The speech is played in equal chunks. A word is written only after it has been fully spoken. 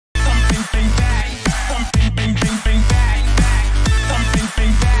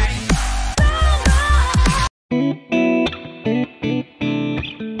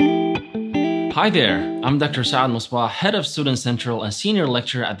Hi there, I'm Dr. Saad Musbah, Head of Student Central and Senior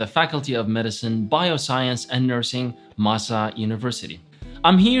Lecturer at the Faculty of Medicine, Bioscience and Nursing, Mahsa University.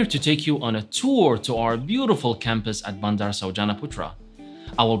 I'm here to take you on a tour to our beautiful campus at Bandar Saujana Putra.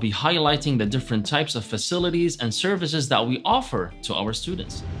 I will be highlighting the different types of facilities and services that we offer to our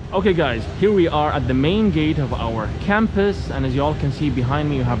students. Okay guys, here we are at the main gate of our campus, and as you all can see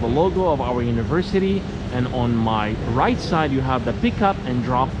behind me you have the logo of our university, and on my right side you have the pickup and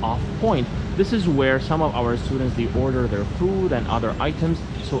drop off point. This is where some of our students, they order their food and other items,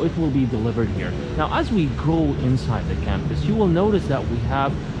 so it will be delivered here. Now as we go inside the campus, you will notice that we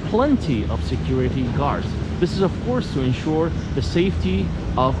have plenty of security guards. This is of course to ensure the safety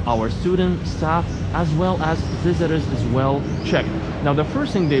of our student, staff, as well as visitors is well checked. Now the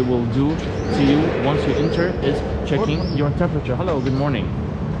first thing they will do to you once you enter is checking your temperature. Hello, good morning.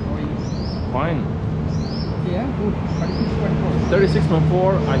 How are you? Fine. Yeah, good.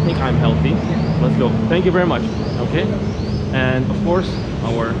 36.4, I think I'm healthy. Yeah. Let's go. Thank you very much. Okay. And of course,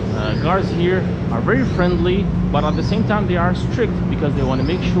 our guards here are very friendly, but at the same time they are strict because they want to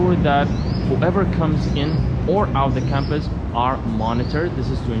make sure that whoever comes in or out the campus are monitored. This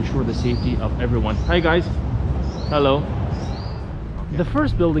is to ensure the safety of everyone. Hi guys. Hello. Okay. The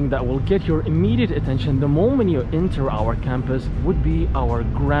first building that will get your immediate attention the moment you enter our campus would be our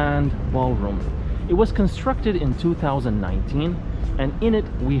grand ballroom. It was constructed in 2019, and in it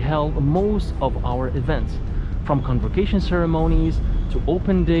we held most of our events, from convocation ceremonies to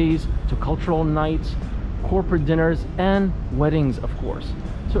open days to cultural nights, corporate dinners, and weddings, of course.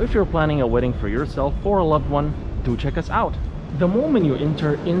 So if you're planning a wedding for yourself or a loved one, do check us out. The moment you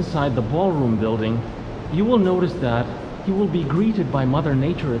enter inside the ballroom building, you will notice that you will be greeted by Mother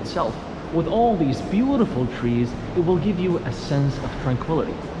Nature itself. With all these beautiful trees, it will give you a sense of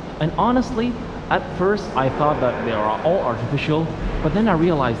tranquility. And honestly, at first I thought that they are all artificial, but then I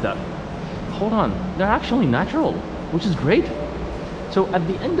realized that, hold on, they're actually natural, which is great. So at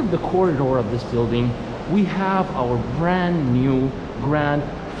the end of the corridor of this building, we have our brand new grand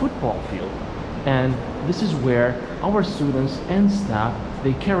football field. And this is where our students and staff,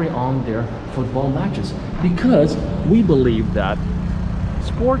 they carry on their football matches, because we believe that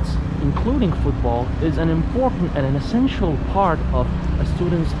sports, including football, is an important and an essential part of a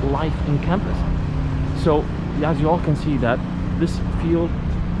student's life in campus. So as you all can see that this field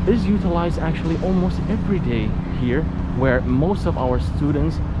is utilized actually almost every day here, where most of our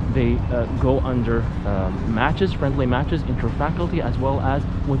students, they go under matches, friendly matches, inter-faculty, as well as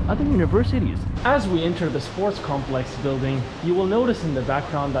with other universities. As we enter the sports complex building, you will notice in the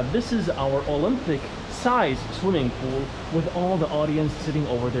background that this is our Olympic size swimming pool with all the audience sitting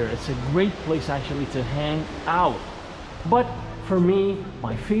over there. It's a great place actually to hang out. But for me,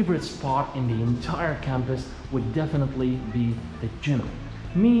 my favorite spot in the entire campus would definitely be the gym.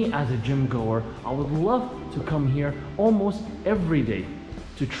 Me as a gym goer, I would love to come here almost every day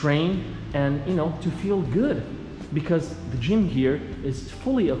to train and, you know, to feel good, because the gym here is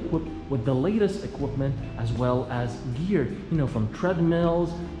fully equipped with the latest equipment as well as gear, you know, from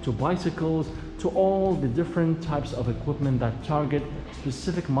treadmills to bicycles to all the different types of equipment that target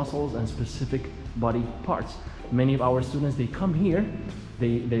specific muscles and specific body parts. Many of our students, they come here,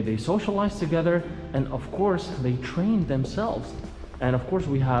 they socialize together, and of course they train themselves. And of course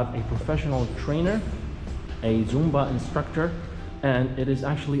we have a professional trainer, a Zumba instructor, and it is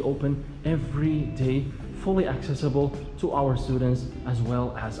actually open every day, fully accessible to our students as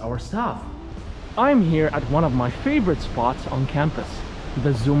well as our staff. I'm here at one of my favorite spots on campus,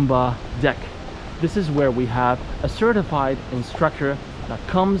 the Zumba Deck. This is where we have a certified instructor that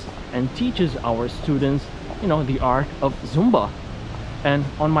comes and teaches our students, you know, the art of Zumba. And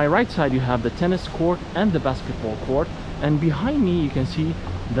on my right side you have the tennis court and the basketball court, and behind me you can see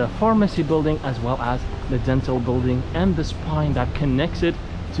the pharmacy building as well as the dental building and the spine that connects it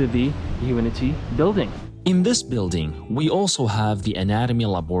to the Unity building. In this building, we also have the anatomy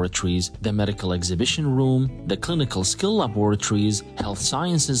laboratories, the medical exhibition room, the clinical skill laboratories, health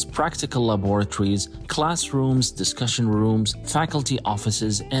sciences practical laboratories, classrooms, discussion rooms, faculty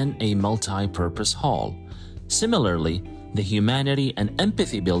offices, and a multi-purpose hall. Similarly, the humanity and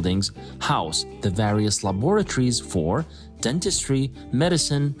empathy buildings house the various laboratories for dentistry,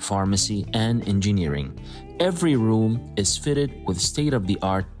 medicine, pharmacy, and engineering. Every room is fitted with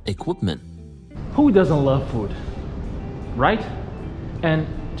state-of-the-art equipment. Who doesn't love food, right? And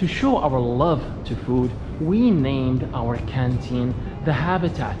to show our love to food, we named our canteen the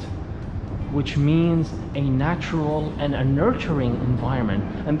Habitat, which means a natural and a nurturing environment.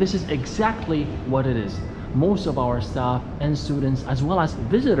 And this is exactly what it is. Most of our staff and students, as well as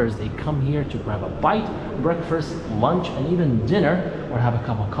visitors, they come here to grab a bite, breakfast, lunch, and even dinner, or have a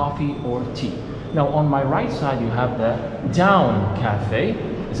cup of coffee or tea. Now on my right side you have the Down Cafe.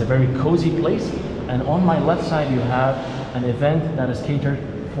 It's a very cozy place, and on my left side you have an event that is catered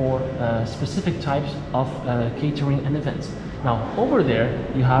for specific types of catering and events. Now over there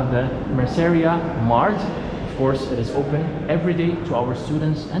you have the Merceria Mart. Of course it is open every day to our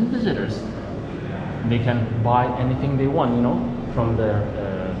students and visitors. They can buy anything they want, you know, from their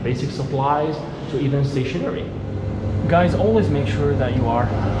basic supplies to even stationery. Guys, always make sure that you are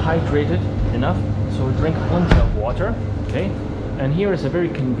hydrated enough, so drink plenty of water, okay? And here is a very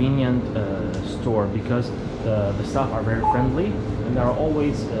convenient store because the staff are very friendly and they are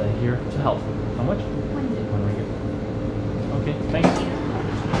always here to help. How much? 1 ringgit. Okay, thanks.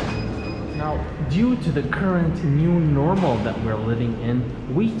 Now, due to the current new normal that we're living in,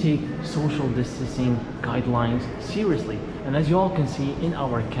 we take social distancing guidelines seriously. And as you all can see in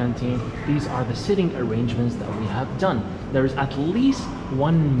our canteen, these are the sitting arrangements that we have done. There is at least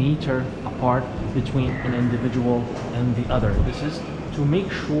 1 meter apart between an individual and the other. This is to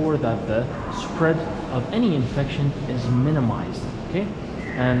make sure that the spread of any infection is minimized, okay?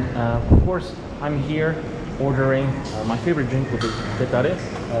 And of course, I'm here ordering my favorite drink, which is tetare,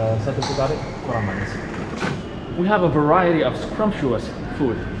 We have a variety of scrumptious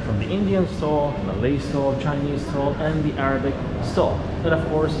food from the Indian stall, Malay stall, Chinese stall, and the Arabic stall. And of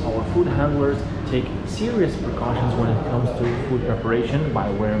course, our food handlers take serious precautions when it comes to food preparation by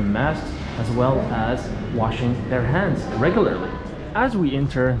wearing masks as well as washing their hands regularly. As we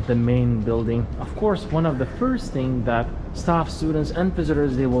enter the main building, of course, one of the first things that staff, students, and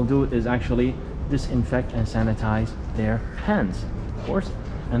visitors they will do is actually disinfect and sanitize their hands, of course.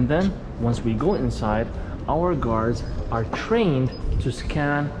 And then once we go inside, our guards are trained to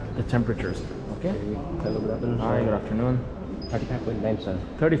scan the temperatures. Okay. Hello, good afternoon. Hi, good afternoon. 35.9, sir.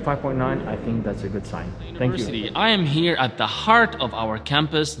 35.9, I think that's a good sign. Thank you. I am here at the heart of our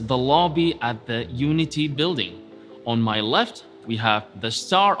campus, the lobby at the Unity building. On my left, we have the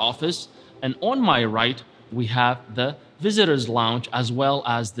Star office, and on my right, we have the visitors lounge as well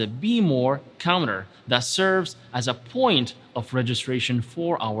as the Be More counter that serves as a point of registration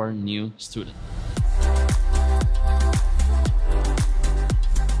for our new student.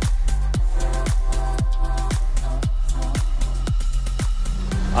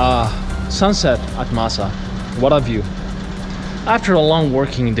 Sunset at MAHSA. What a view. After a long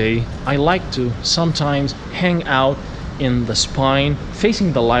working day, I like to sometimes hang out in the spine,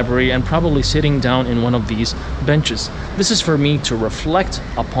 facing the library, and probably sitting down in one of these benches. This is for me to reflect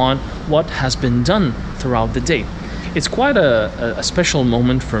upon what has been done throughout the day. It's quite a special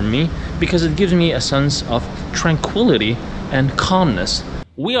moment for me because it gives me a sense of tranquility and calmness.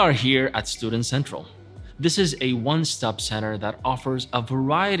 We are here at Student Central. This is a one-stop center that offers a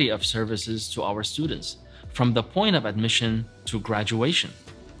variety of services to our students, from the point of admission to graduation.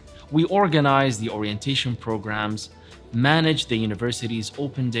 We organize the orientation programs, manage the university's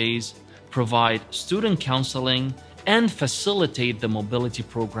open days, provide student counseling, and facilitate the mobility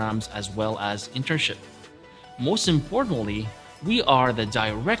programs as well as internship. Most importantly, we are the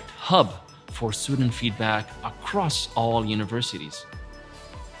direct hub for student feedback across all universities.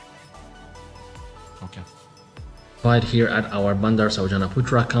 Okay. Right here at our Bandar Saujana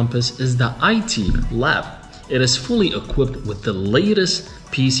campus is the IT lab. It is fully equipped with the latest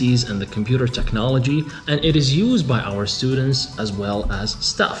PCs and the computer technology, and it is used by our students as well as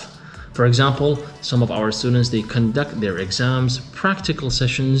staff. For example, some of our students, they conduct their exams, practical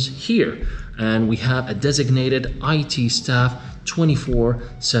sessions here, and we have a designated IT staff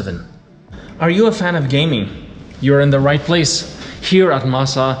 24/7. Are you a fan of gaming? You're in the right place. Here at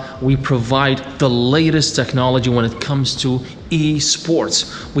MAHSA, we provide the latest technology when it comes to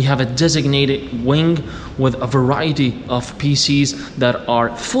esports. We have a designated wing with a variety of PCs that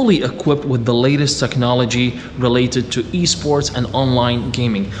are fully equipped with the latest technology related to esports and online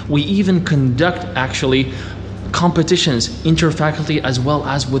gaming. We even conduct actually competitions inter-faculty as well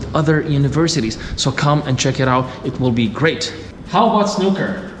as with other universities. So come and check it out. It will be great. How about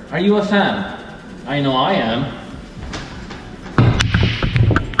snooker? Are you a fan? I know I am.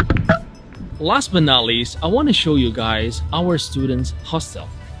 Last but not least, I want to show you guys our students' hostel.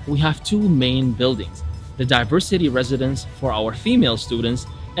 We have two main buildings, the diversity residence for our female students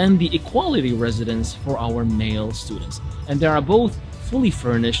and the equality residence for our male students. And they are both fully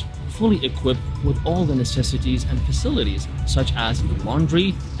furnished, fully equipped with all the necessities and facilities, such as a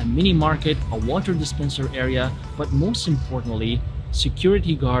laundry, a mini market, a water dispenser area, but most importantly,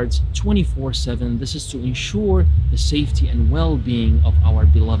 security guards 24/7. This is to ensure the safety and well-being of our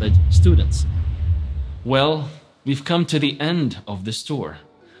beloved students. Well, we've come to the end of this tour,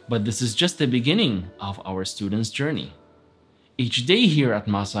 but this is just the beginning of our students' journey. Each day here at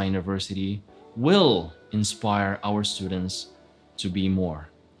MAHSA University, will inspire our students to be more.